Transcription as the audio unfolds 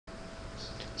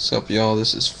What's up, y'all?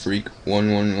 This is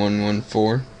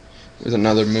Freak11114 with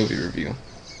another movie review.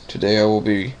 Today I will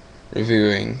be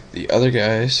reviewing The Other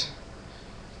Guys.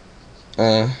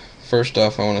 First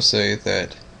off, I want to say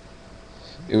that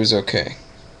it was okay.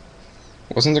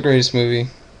 It wasn't the greatest movie,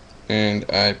 and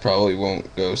I probably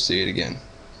won't go see it again.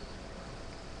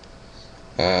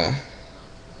 The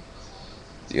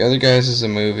Other Guys is a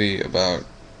movie about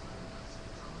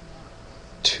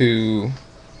two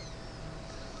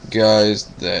guys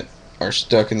that are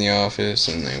stuck in the office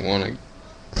and they want to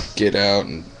get out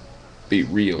and be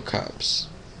real cops.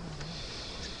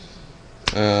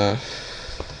 Will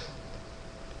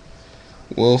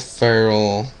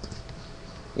Ferrell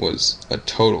was a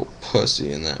total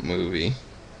pussy in that movie.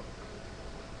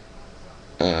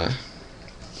 But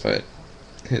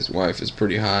his wife is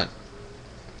pretty hot.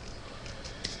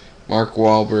 Mark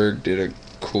Wahlberg did a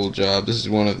cool job. This is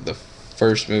one of the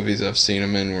first movies I've seen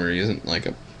him in where he isn't like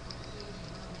a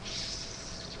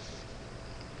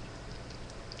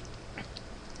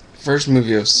first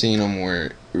movie I've seen him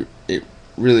where it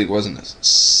really wasn't a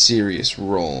serious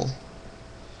role.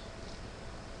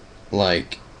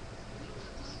 Like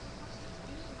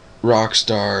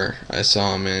Rockstar, I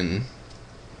saw him in.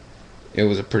 It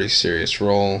was a pretty serious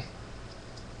role.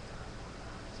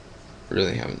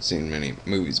 Really haven't seen many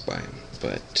movies by him,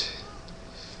 but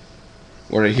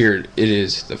what I hear, it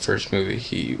is the first movie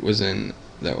he was in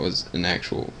that was an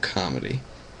actual comedy.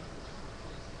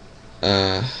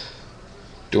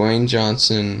 Dwayne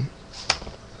Johnson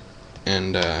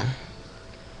and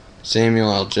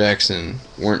Samuel L. Jackson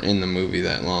weren't in the movie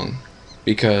that long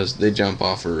because they jump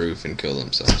off a roof and kill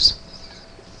themselves.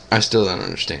 I still don't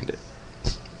understand it.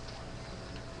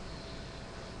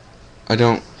 I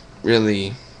don't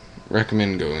really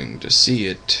recommend going to see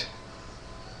it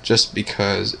just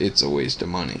because it's a waste of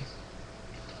money.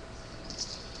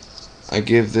 I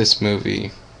give this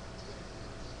movie,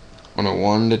 on a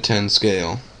 1 to 10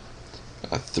 scale,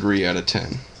 a 3 out of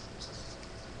 10.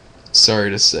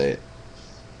 Sorry to say it,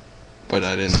 but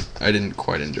I didn't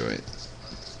quite enjoy it.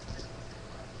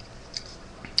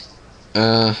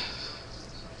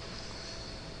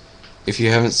 If you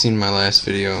haven't seen my last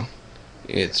video,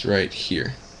 it's right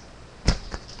here.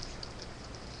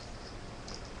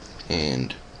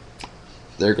 And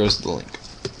there goes the link.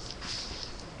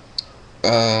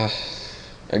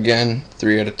 Again,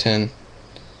 3 out of 10.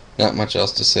 Not much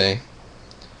else to say.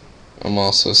 I'm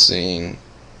also seeing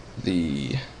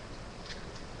the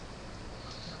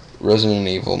Resident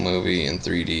Evil movie in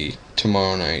 3D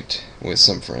tomorrow night with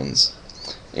some friends,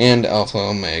 and Alpha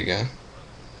Omega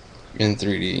in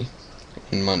 3D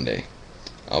on Monday.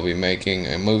 I'll be making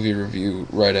a movie review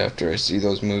right after I see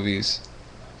those movies.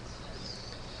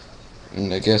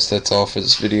 And I guess that's all for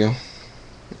this video.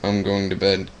 I'm going to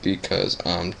bed because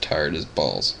I'm tired as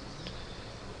balls.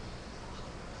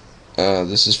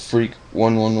 This is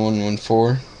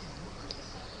Freak11114.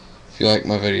 If you like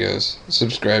my videos,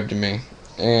 subscribe to me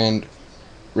and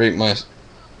rate my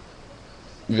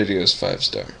videos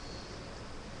 5-star.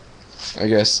 I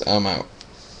guess I'm out.